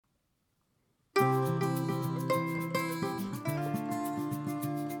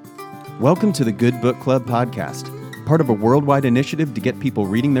Welcome to the Good Book Club podcast, part of a worldwide initiative to get people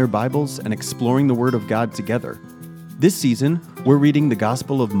reading their Bibles and exploring the Word of God together. This season, we're reading the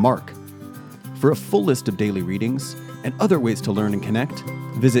Gospel of Mark. For a full list of daily readings and other ways to learn and connect,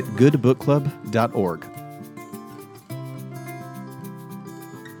 visit goodbookclub.org.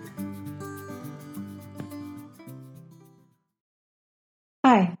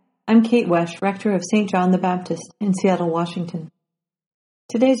 Hi, I'm Kate Wesch, rector of St. John the Baptist in Seattle, Washington.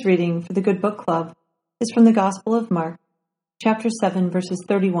 Today's reading for the Good Book Club is from the Gospel of Mark, chapter 7, verses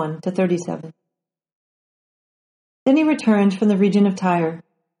 31 to 37. Then he returned from the region of Tyre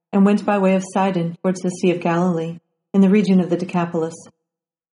and went by way of Sidon towards the Sea of Galilee, in the region of the Decapolis.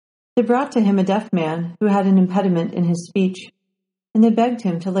 They brought to him a deaf man who had an impediment in his speech, and they begged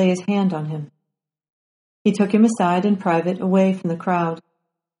him to lay his hand on him. He took him aside in private away from the crowd,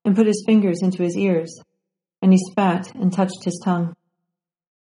 and put his fingers into his ears, and he spat and touched his tongue.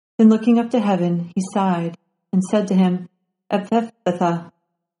 Then looking up to heaven, he sighed and said to him, Ephphatha,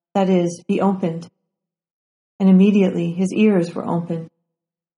 that is, be opened. And immediately his ears were opened,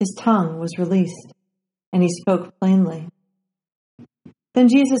 his tongue was released, and he spoke plainly. Then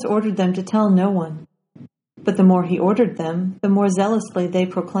Jesus ordered them to tell no one, but the more he ordered them, the more zealously they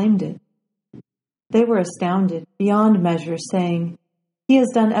proclaimed it. They were astounded beyond measure, saying, He has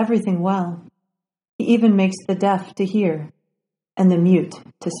done everything well. He even makes the deaf to hear and the mute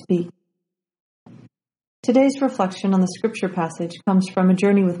to speak. Today's reflection on the scripture passage comes from A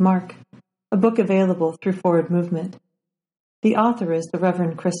Journey with Mark, a book available through Forward Movement. The author is the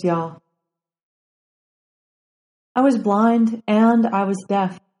Reverend Chris Yaw. I was blind and I was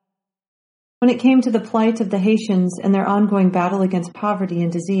deaf. When it came to the plight of the Haitians and their ongoing battle against poverty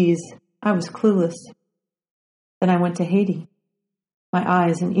and disease, I was clueless. Then I went to Haiti. My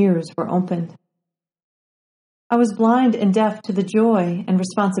eyes and ears were opened. I was blind and deaf to the joy and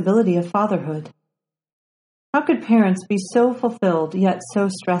responsibility of fatherhood. How could parents be so fulfilled yet so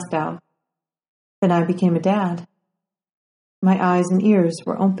stressed out? Then I became a dad. My eyes and ears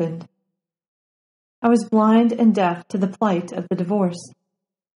were opened. I was blind and deaf to the plight of the divorce.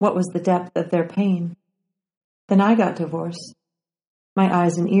 What was the depth of their pain? Then I got divorced. My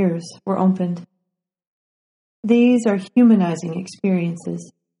eyes and ears were opened. These are humanizing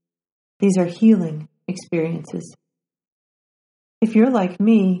experiences. These are healing experiences. If you're like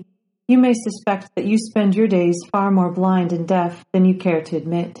me, you may suspect that you spend your days far more blind and deaf than you care to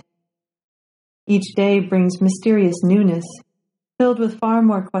admit. Each day brings mysterious newness, filled with far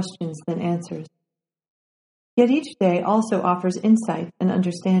more questions than answers. Yet each day also offers insight and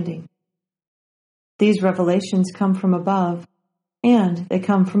understanding. These revelations come from above, and they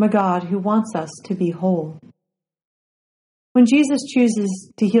come from a God who wants us to be whole. When Jesus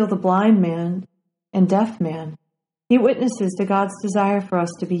chooses to heal the blind man and deaf man, he witnesses to God's desire for us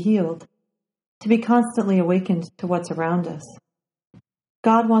to be healed, to be constantly awakened to what's around us.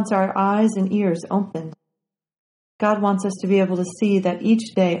 God wants our eyes and ears opened. God wants us to be able to see that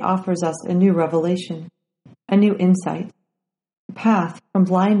each day offers us a new revelation, a new insight, a path from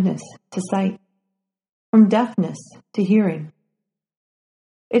blindness to sight, from deafness to hearing.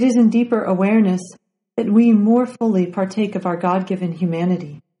 It is in deeper awareness that we more fully partake of our God-given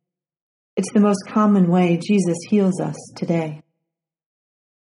humanity. It's the most common way Jesus heals us today.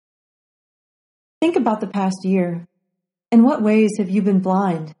 Think about the past year. In what ways have you been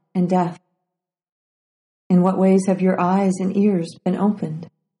blind and deaf? In what ways have your eyes and ears been opened?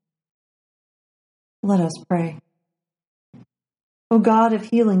 Let us pray. O God of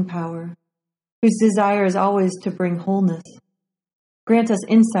healing power, whose desire is always to bring wholeness, grant us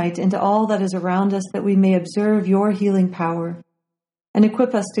insight into all that is around us that we may observe your healing power and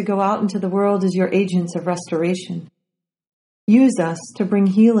equip us to go out into the world as your agents of restoration. Use us to bring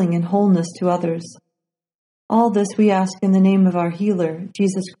healing and wholeness to others. All this we ask in the name of our healer,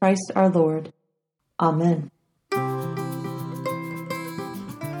 Jesus Christ our Lord. Amen.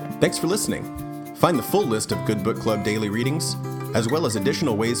 Thanks for listening. Find the full list of Good Book Club daily readings, as well as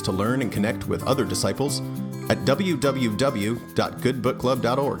additional ways to learn and connect with other disciples, at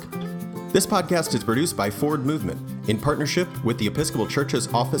www.goodbookclub.org. This podcast is produced by Forward Movement in partnership with the Episcopal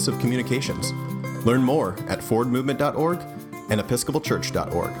Church's Office of Communications. Learn more at forwardmovement.org and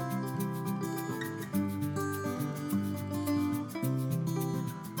episcopalchurch.org.